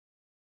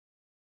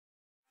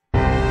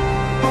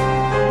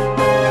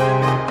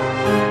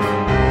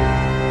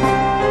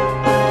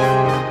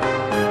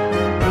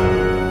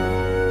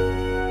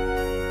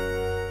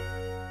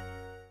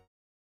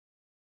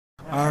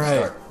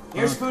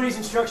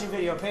instruction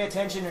video. Pay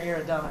attention or you're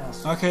a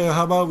dumbass. Okay,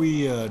 how about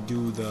we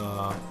do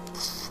the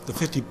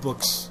 50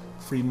 books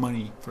free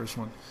money first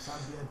one.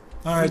 Sounds good.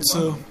 All right,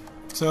 so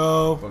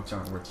Books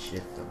aren't worth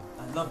shit though.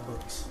 I love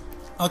books.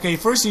 okay,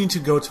 first you need to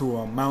go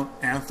to Mount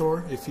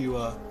Anthor if you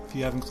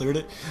haven't cleared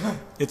it.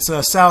 It's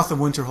south of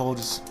Winterhold.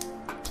 Just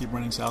keep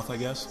running south, I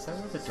guess. Is that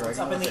where the dragon It's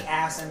up in was? the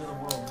ass end of the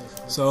world,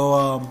 basically.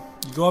 So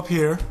you go up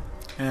here,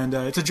 and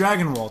it's a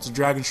dragon wall. It's a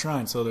dragon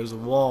shrine. So there's a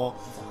wall,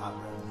 It's a hot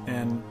road.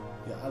 and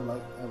Yeah, I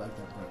like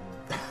that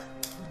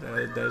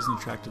Breton. that is an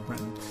attractive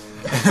Brenton.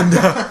 And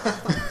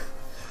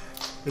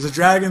there's a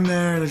dragon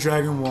there and a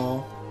dragon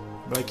wall,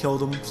 but I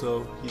killed him,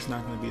 so he's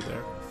not going to be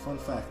there. Fun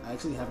fact, I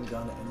actually haven't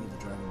gone to any of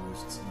the dragon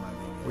roosts in my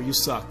game Where you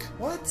suck.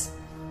 What?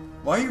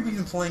 Why are you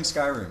even playing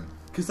Skyrim?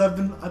 because I've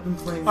been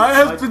playing. I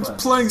have side been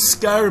quests. playing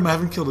Skyrim. I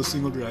haven't killed a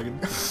single dragon.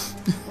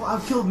 Well,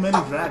 I've killed many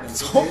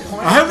dragons.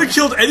 I haven't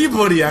killed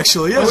anybody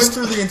actually. I went Yes.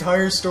 through the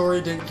entire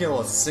story, didn't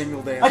kill a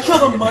single damn. I killed a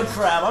dragon. mud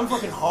crab. I'm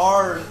fucking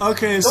hard.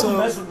 Okay, Don't so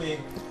mess with me.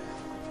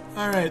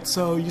 all right,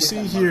 so you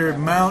see here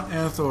Mount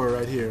Anthor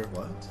right here.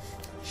 What?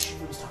 Shh,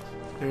 who's talking?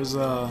 There's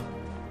Damn,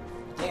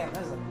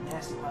 that is a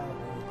nasty pile of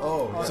food.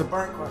 Oh, It's a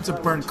burnt corpse. it's a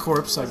burnt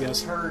corpse, I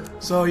guess. Turd.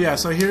 So yeah,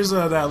 so here's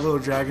that little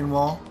dragon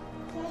wall.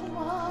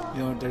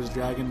 You know, there's a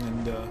dragon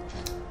and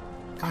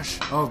gosh,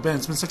 oh Ben,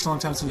 it's been such a long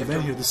time since you've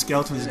been here. The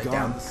skeleton is down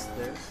gone. the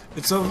stairs?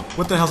 It's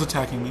what the hell's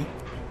attacking me?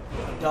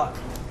 Duck.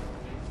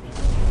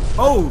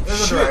 Oh There's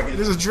a shit! dragon.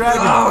 There's a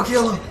dragon. Oh,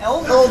 kill him!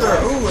 Elder. Elder!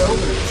 Ooh,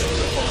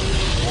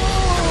 Elder!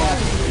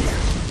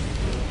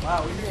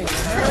 Wow, we're doing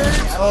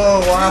Oh,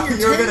 wow,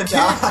 you're gonna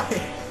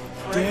die!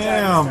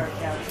 Damn.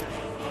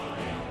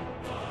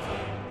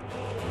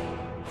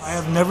 I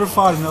have never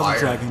fought an elder Fire.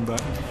 dragon,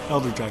 but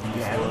elder dragon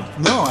before.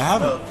 No, I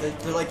haven't. No,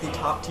 they're like the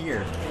top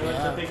tier. They're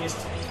like the biggest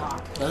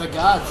cock. They're the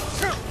gods.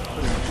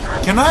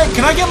 Can I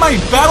get my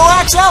battle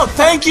axe out?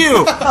 Thank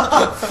you.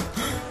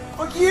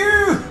 Fuck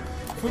you!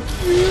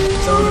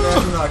 Summon an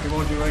astronaut, it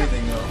won't do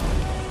anything though.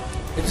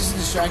 It's just a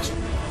distraction.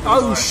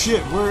 Oh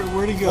shit!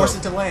 Where'd he go? Force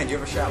it to land, you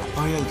have a shout.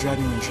 Oh yeah, the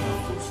dragon in the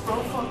shell.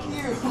 Bro, fuck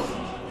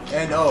you!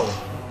 And oh,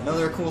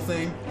 another cool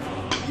thing,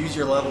 use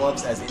your level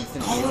ups as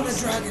instant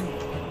heals. dragon.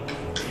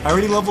 I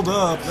already leveled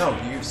up. No,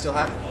 you still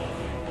have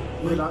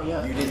it. We're not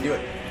yet. You didn't do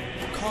it.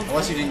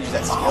 Unless you didn't use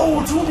that skill.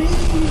 Oh, too deep!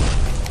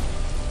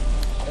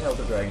 And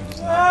Elder Dragon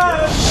just knocked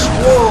you out.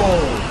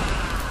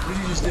 Whoa! What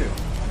did you just do?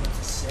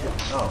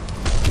 Oh.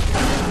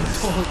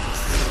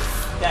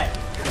 Dead.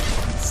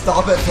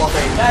 Stop it,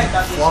 Fluffy. Dead,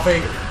 Ducky. Fluffy.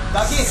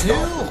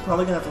 Ducky,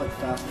 Probably gonna have to like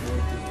fast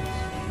forward through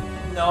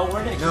this. no, we're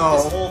gonna keep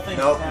No. this whole thing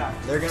Nope.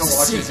 intact. They're gonna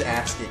watch his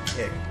ass get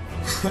kicked.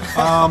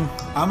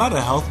 I'm out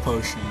of health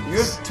potions. You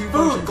have two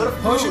Food! potions. Go to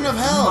food! Potion of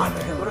hell.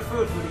 Go to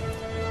food,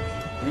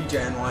 Foody.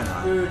 Regen, why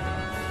not? Food.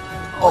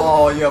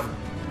 Oh, you have.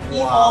 Eat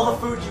all the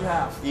food you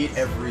have. Eat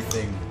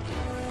everything.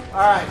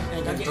 Alright,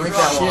 I'm getting Drink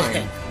drunk. that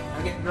wine.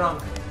 I'm getting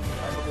drunk.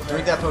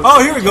 Drink that potion.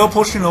 Oh, here we go.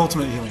 Potion of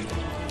ultimate healing.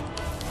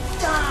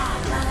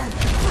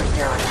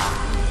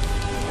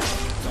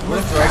 What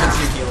if dragons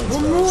do healing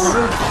spells?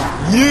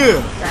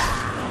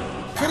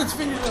 Yeah. Cut its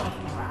fingers off.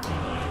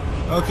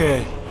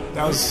 Okay,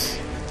 that was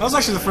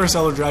actually the first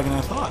elder dragon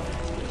I fought.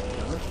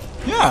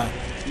 Yeah.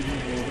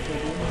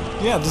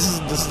 Yeah, this is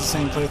the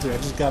same playthrough. I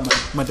just got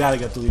my data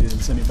got deleted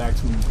and sent me back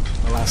to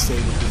my last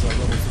save, which was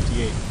level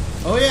 58.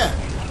 Oh yeah.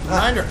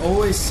 Reminder: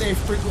 always save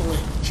frequently.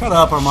 Shut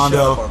up,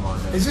 Armando. Shut up,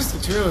 Armando. It's just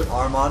the truth.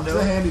 Armando.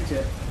 It's a handy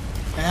tip.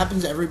 It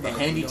happens to A everybody.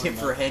 handy tip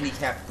for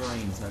handicapped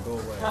brains. Now go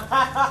away.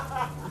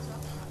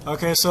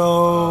 Okay,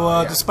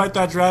 so Yeah. despite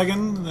that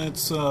dragon,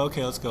 it's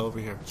okay. Let's go over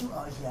here. You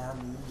are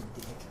yummy,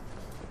 dick.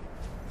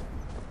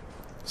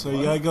 So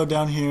you gotta go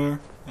down here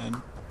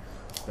and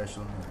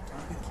Special.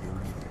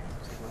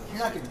 You're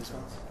not getting these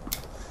ones.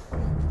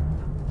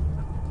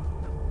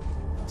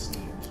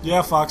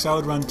 yeah, Fox. I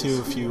would run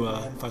too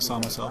if I saw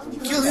myself.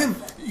 Kill him.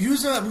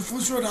 Use a full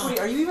sword Wait,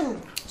 are you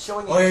even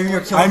showing Oh, yeah,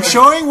 you're killing I'm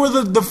showing where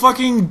the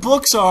fucking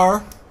books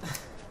are.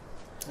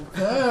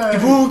 the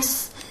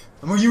books.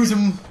 I'm gonna use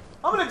them.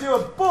 I'm gonna do a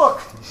book!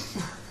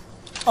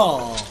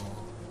 Oh.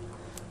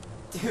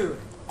 Dude,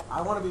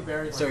 I wanna be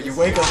buried So like you this.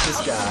 wake up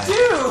this guy,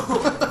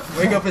 Dude!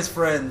 wake up his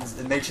friends,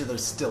 and make sure they're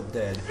still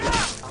dead.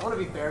 I wanna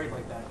be buried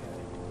like that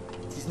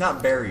guy. He's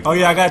not buried. Oh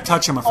yeah, I gotta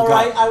touch him. I forgot.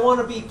 Alright, I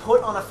wanna be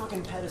put on a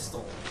fucking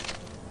pedestal.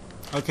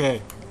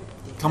 Okay,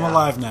 come Yeah.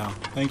 alive now.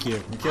 Thank you.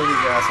 You kill these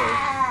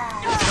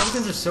assholes.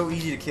 Skeletons are so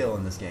easy to kill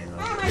in this game,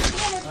 though.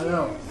 I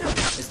know.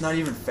 It's not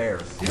even fair.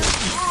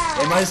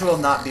 They might as well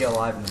not be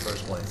alive in the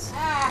first place.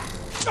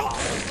 Don't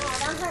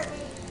hurt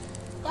me.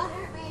 Don't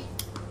hurt me.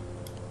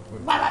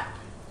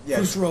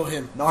 Yeah, Throw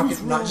him. knock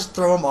it, not just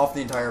throw him off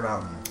the entire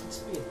mountain.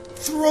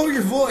 Throw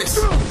your voice.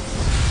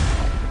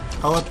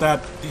 I'll let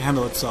that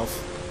handle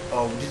itself.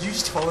 Oh, did you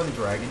just call him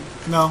Dragon?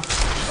 No.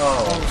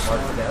 Oh,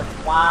 Mark for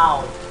Death?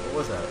 Wow. What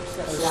was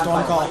that?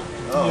 Stone Cold.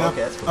 Oh, Yeah.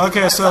 okay, that's cool.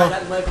 Okay, so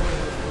That leg was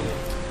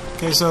weird.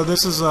 okay, so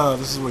this is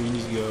where you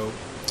need to go.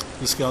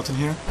 The skeleton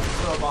here.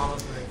 For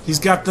Obama's ring. He's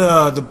got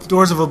the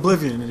doors of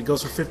oblivion, and it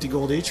goes for 50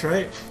 gold each,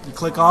 right? You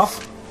click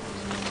off,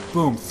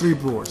 boom, 3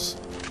 doors.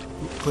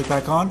 Click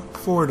back on,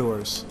 4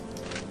 doors.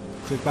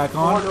 Click back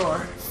on. 4 door.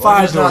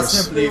 5 Not doors.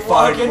 simply Walk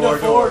 5 into more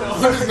 4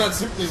 doors. doors. It's not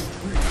simply.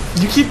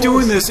 You keep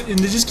doing this, and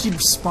they just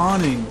keep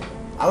spawning.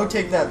 I would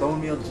take that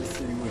bone meal just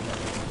so you would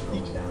have to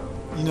sneak down.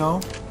 You know?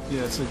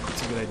 Yeah, it's a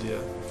good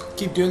idea.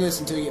 Keep doing this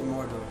until you get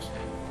more doors.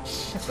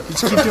 You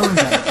just keep doing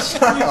that.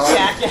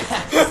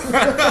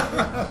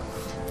 Jackass.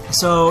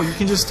 So you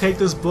can just take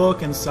this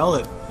book and sell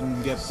it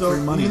and get So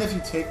free money. even if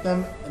you take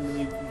them and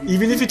then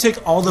Even if you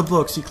take all the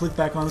books, you click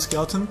back on the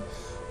skeleton,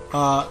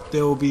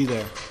 they will be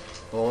there.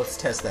 Well, let's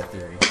test that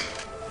theory.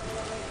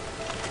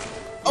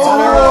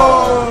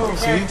 Oh!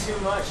 See? You're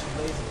too much.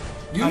 Lazy.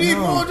 you I need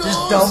know. more doors.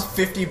 Just dump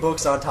 50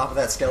 books on top of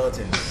that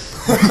skeleton.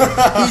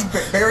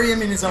 Bury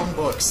him in his own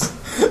books.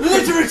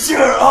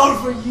 Literature, all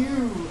for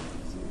you.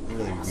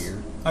 Really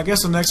weird. I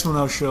guess the next one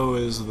I'll show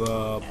is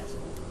the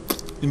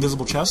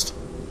Invisible Chest.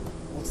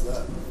 What's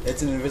that?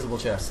 It's an invisible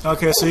chest.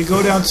 Okay, so you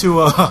go down to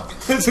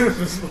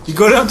you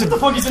go down to The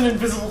fuck is an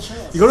invisible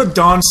chest? you go to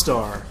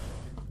Dawnstar.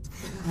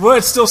 Well,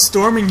 it's still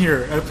storming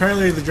here. And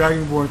apparently, the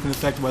Dragonborn can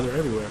affect weather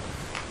everywhere.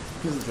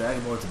 Because the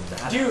Dragon Lord's a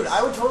badass. Dude,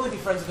 I would totally be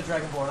friends with the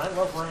Dragonborn. I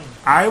love rain.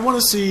 I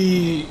want to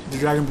see the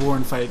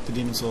Dragonborn fight the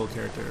Demon Soul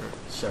character.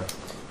 Sure.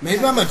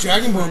 Maybe I'm a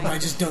Dragonborn, but I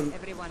just don't.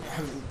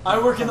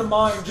 I work in the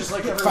mine just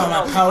like everyone Found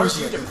out else.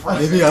 powers Aren't you yet.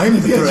 depressed? Maybe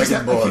I'm the I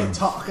can't Dragonborn.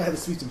 talk. I have a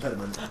speech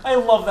impediment. I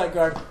love that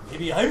guard.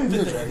 Maybe I'm the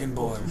The dragon.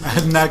 Dragonborn. I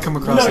had not come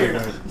across No, that you're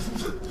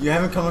guard. You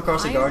haven't come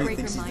across a guard who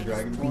thinks he's the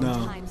Dragonborn?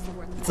 No.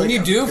 It's When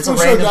you do, it's a Fusho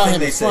random got thing him.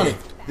 they It's say. funny.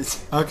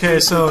 It's- Okay,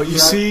 so you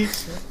see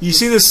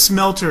this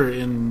smelter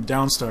in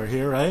Dawnstar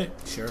here, right?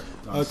 Sure.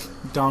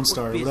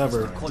 Dawnstar,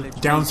 whatever.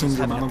 Down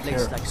syndrome, I don't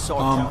care.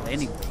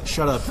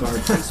 Shut up,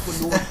 guard.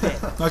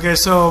 Okay,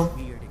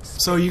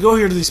 so you go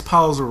here to these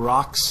piles of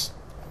rocks.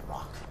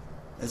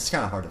 It's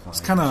kind of hard to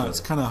find. It's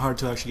kind of hard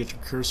to actually get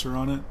your cursor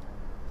on it.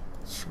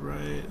 It's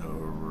right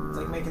over. It's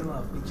like making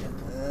love. Be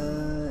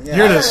gentle. Yeah.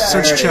 Here it is. There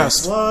Search it is.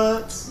 chest,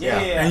 What? Yeah.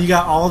 and you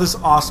got all this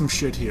awesome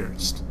shit here.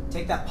 Just,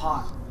 Take that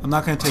pot. I'm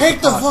not gonna take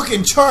Take the pot.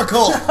 fucking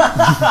charcoal.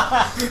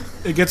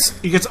 It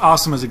gets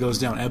awesome as it goes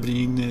down.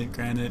 Ebony, ignet,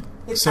 granite.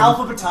 It's Seven-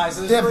 alphabetized.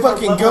 There's That really no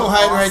fucking level goat of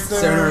hide boss. right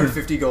there.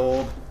 750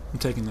 gold. I'm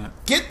taking that.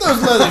 Get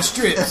those leather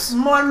strips.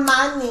 More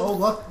money. Oh,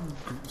 look.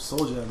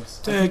 Soul gems.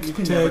 Take, You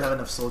can take, never have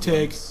enough soul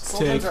take, gems.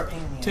 Soul gems are a pain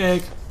in the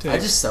ass. take, I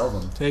just sell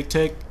them. take.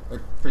 They're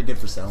pretty good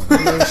for selling.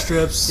 Leather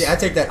strips. See, I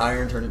take that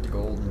iron, turn it to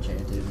gold,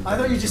 enchanted. I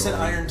thought you just said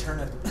Gold. iron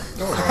turnip.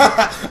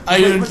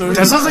 Iron Turnip.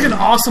 That sounds like an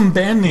awesome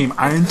band name,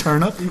 Iron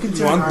Turnip.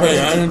 You want play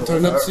Iron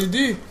Turnip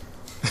CD?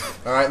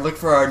 Alright, look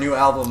for our new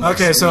album.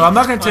 next Okay, so week. I'm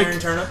not gonna take. Iron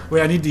turnip.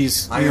 Wait, I need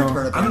these. You Iron know,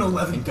 Turnip. I'm an in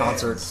 11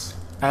 concerts.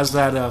 as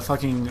that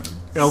fucking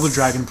Elder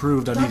Dragon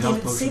proved, I need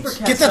health potions.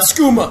 Sabercat Get that stuff-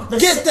 skooma. the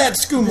Get sa- that The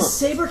skooma.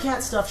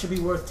 Sabercat stuff should be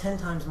worth 10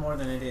 times more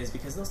than it is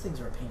because those things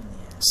are a pain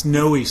in the ass.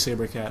 Snowy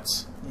saber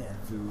cats. Yeah.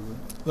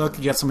 Look,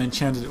 you got some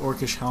enchanted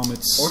orcish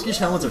helmets. Orcish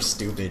helmets are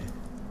stupid.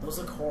 Those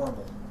look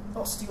horrible.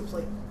 Oh, steel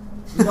plate.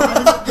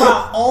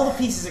 Wow, all the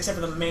pieces except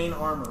for the main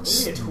armor.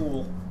 Maybe a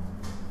tool.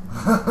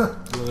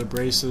 Leather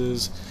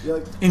braces. You're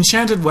like,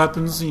 Enchanted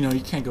weapons, you know,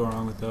 you can't go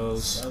wrong with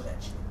those. Sell that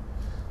shit.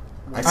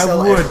 I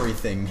sell would.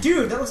 everything.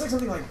 Dude, that looks like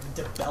something like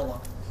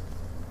Debella.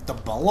 the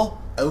Bella?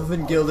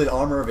 Elven gilded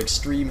armor of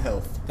extreme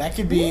health. That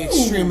could be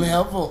extremely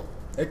helpful.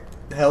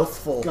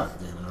 Healthful. God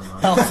damn it,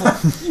 I'm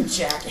Helpful. You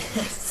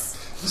jackass.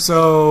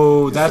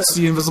 So that's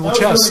the invisible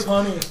That was chest.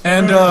 really funny.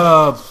 And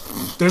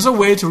there's a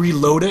way to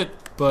reload it,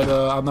 but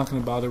I'm not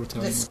gonna bother with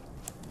telling you.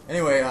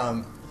 Anyway,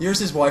 here's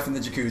his wife in the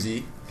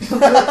jacuzzi.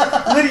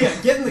 Lydia,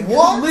 get in the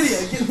What?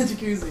 Lydia, get in the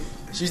jacuzzi.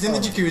 She's in the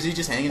jacuzzi,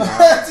 just hanging out.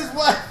 That's his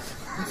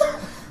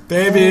wife.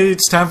 Baby,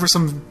 it's time for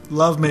some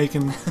love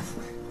making.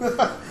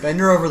 Bend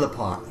her over the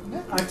pot.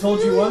 I've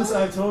told you once,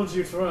 I've told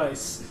you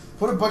twice.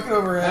 Put a bucket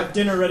over her Have head.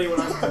 dinner ready when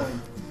I'm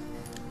home.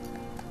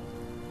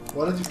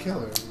 Why did you kill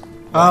her?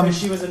 Because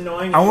she was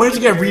annoying. I wanted to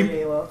get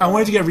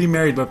Ayla.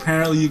 remarried, but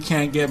apparently you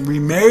can't get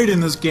remarried in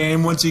this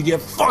game once you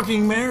get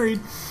fucking married.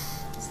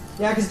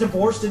 Yeah, because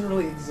divorce didn't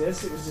really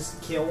exist. It was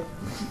just kill.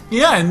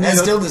 Yeah, and That you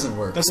know, still doesn't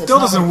work. that still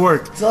doesn't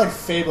work. It's not like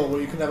Fable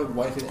where you can have a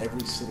wife in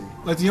every city.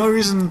 Like the only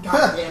reason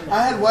God damn it.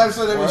 I had wives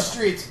on every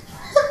street.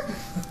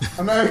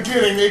 I'm not even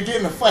kidding. They'd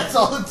get in fights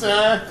all the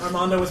time.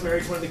 Armando was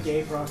married to one of the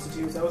gay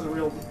prostitutes. That was a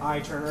real eye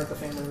turner at the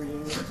family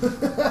reunion.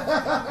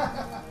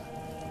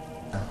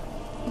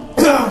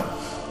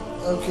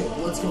 Okay,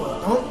 what's going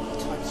on? Don't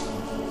touch.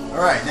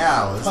 Alright,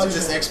 now, let's do Touch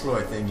this it.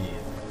 exploit thingy.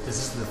 This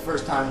is the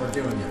first time we're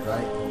doing it,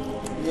 right?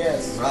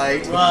 Yes.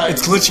 Right? Right.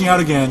 it's glitching out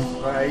again.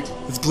 Right?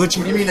 It's What do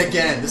you glitching. mean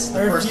again? This is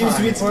the I first refuse time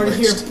to be it's part of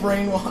your glitched.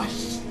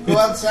 brainwash. Go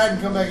outside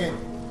and come back in.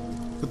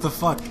 What the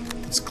fuck?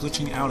 It's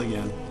glitching out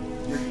again.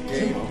 You're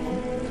gay.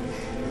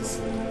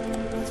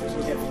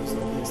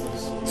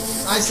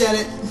 I said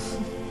it.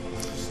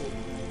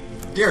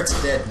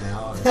 Garrett's dead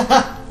now.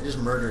 I just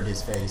murdered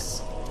his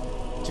face.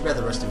 Too bad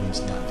the rest of him's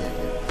not dead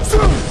yet.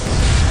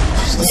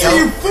 See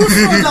you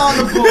food on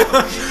the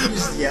book. You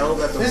just yelled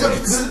at the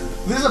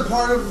woods. There's a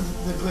part of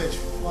the glitch.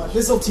 Watch.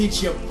 This'll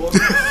teach you a book.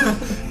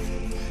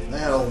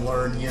 That'll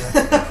learn you.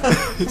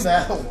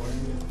 That'll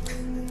warn you.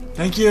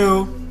 Thank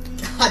you.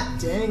 God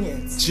dang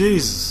it.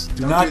 Jesus.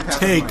 Do Don't not do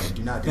take. pathfinder.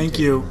 Do not do Thank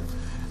take you.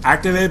 pathfinder.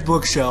 Activate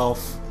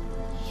bookshelf.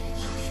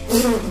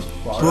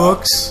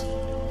 Books.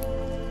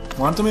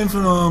 Quantum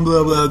Infernum,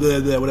 blah, blah, blah,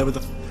 blah, whatever the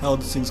hell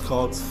this thing's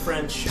called.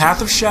 French.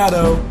 Path of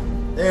Shadow.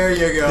 There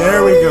you go.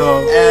 There we go.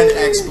 And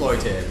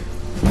exploited.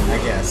 I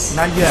guess.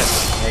 Not yet.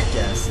 I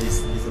guess.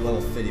 He's a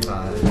little fitty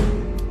pie.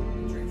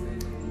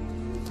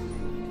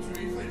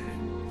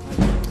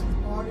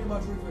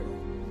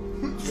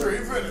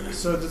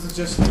 So this is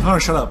just. Oh,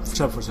 shut up.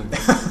 Shut up for a second.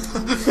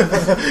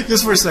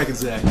 Just for a second,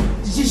 Zach.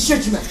 Just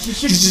shut your mouth.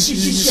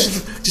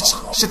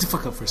 Just shut the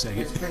fuck up for a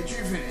second.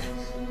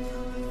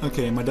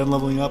 Okay, am I done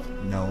leveling up?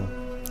 No.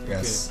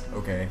 Yes.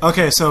 Okay.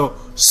 Okay, so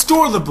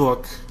store the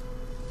book.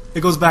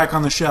 It goes back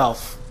on the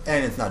shelf.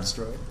 And it's not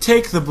destroyed.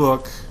 Take the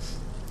book.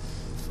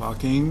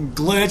 Fucking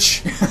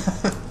glitch.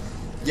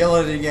 Yell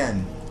at it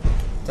again.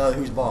 Tell it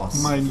who's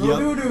boss. My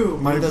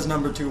Who does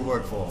number 2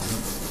 work for?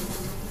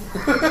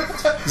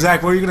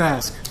 Zach, what are you gonna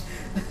ask?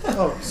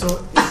 Oh,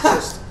 so it's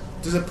just.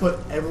 Does it put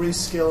every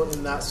skill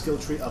in that skill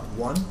tree up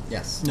 1?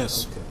 Yes.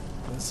 Yes. Okay.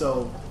 And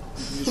so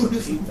you just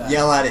repeat that.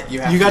 Yell at it. You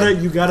have You to.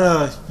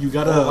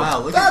 gotta. Oh, wow,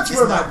 look That's at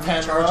where he's my not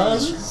pen recharging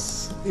was.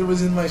 his- It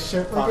was in my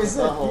shirt Like I pocket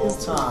said, the whole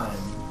PS2. time.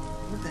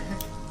 What the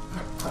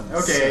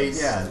heck? Okay,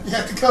 yeah. You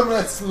have to come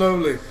at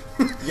slowly.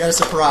 You gotta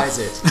surprise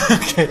it.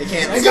 Okay. It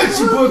can't. I got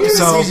you, book. If it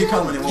So- sees you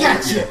coming, it won't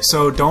Gotcha. read it.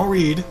 So don't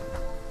read.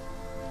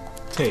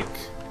 Take.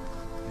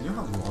 You know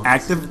how long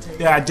Active. this is gonna take?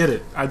 Yeah, I did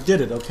it. I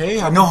did it.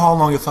 Okay. I know how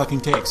long it fucking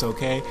takes.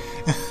 Okay.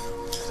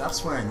 Stop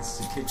swearing. This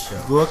is a kid's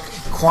show. Book.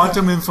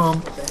 Quantum Infom.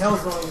 What the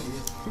hell's wrong with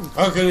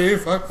you?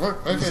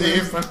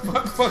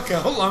 Fuck,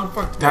 how long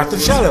fuck? Path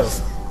of Shadow.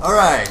 All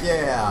right.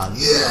 Yeah.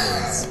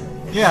 Numbers.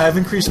 Yeah, I've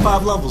increased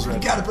 5 levels You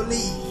right. gotta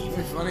believe.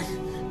 It's funny.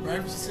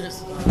 Right? She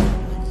says,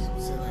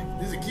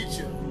 this is a kid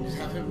show. You just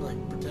have him like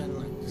pretend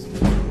like just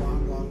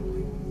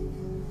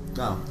long.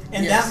 No.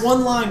 And Yes. that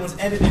one line was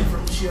edited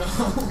from the show.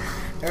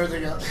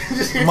 Everything else.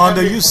 Mondo,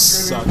 you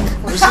suck.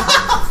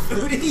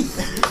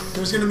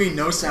 There's gonna be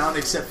no sound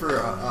except for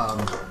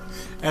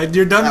And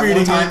you're done that one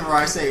reading time it. where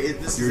I say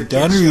this You're is a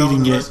done kid's show, reading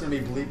and the it, rest gonna be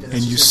bleeped, and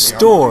it's you just gonna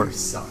store. be, "Oh, you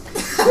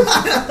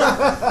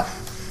suck."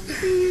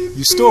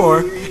 You store,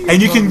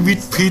 and you can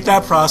repeat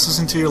that process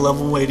until you're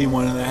level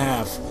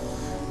 81.5.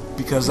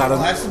 Because I don't.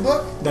 That's the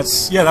book?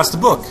 That's the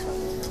book,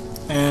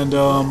 and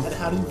And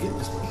how do you get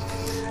this book?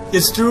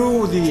 it's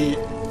through the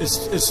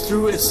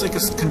it's like a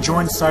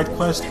conjoined side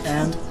quest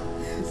and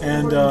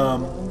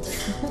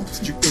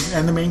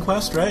the main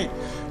quest, right?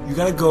 You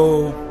gotta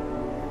go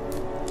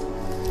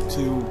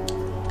to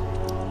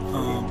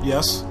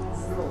yes.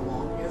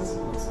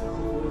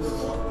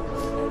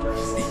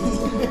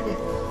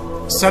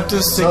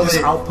 Septus Cygnus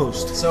they-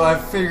 Outpost. So I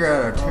figured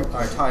out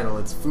our title.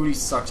 It's Foody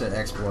Sucks at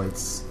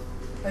Exploits.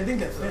 I think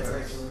that fits,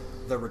 actually.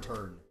 The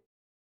Return.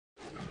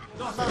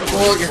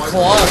 Well, your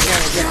claws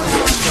gotta get a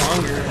little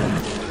stronger.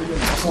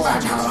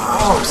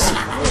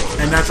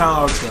 And that's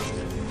our outro.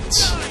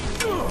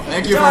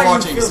 Thank you for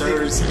watching,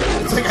 sirs.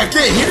 It's like I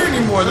can't hear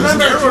anymore. There's an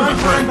Remember, arrow in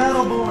my brain.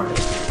 Battleborn.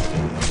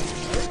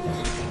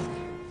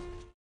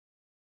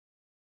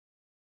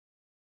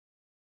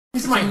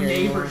 These are my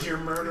neighbors you're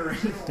murdering.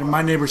 They're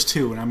my neighbors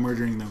too, and I'm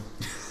murdering them.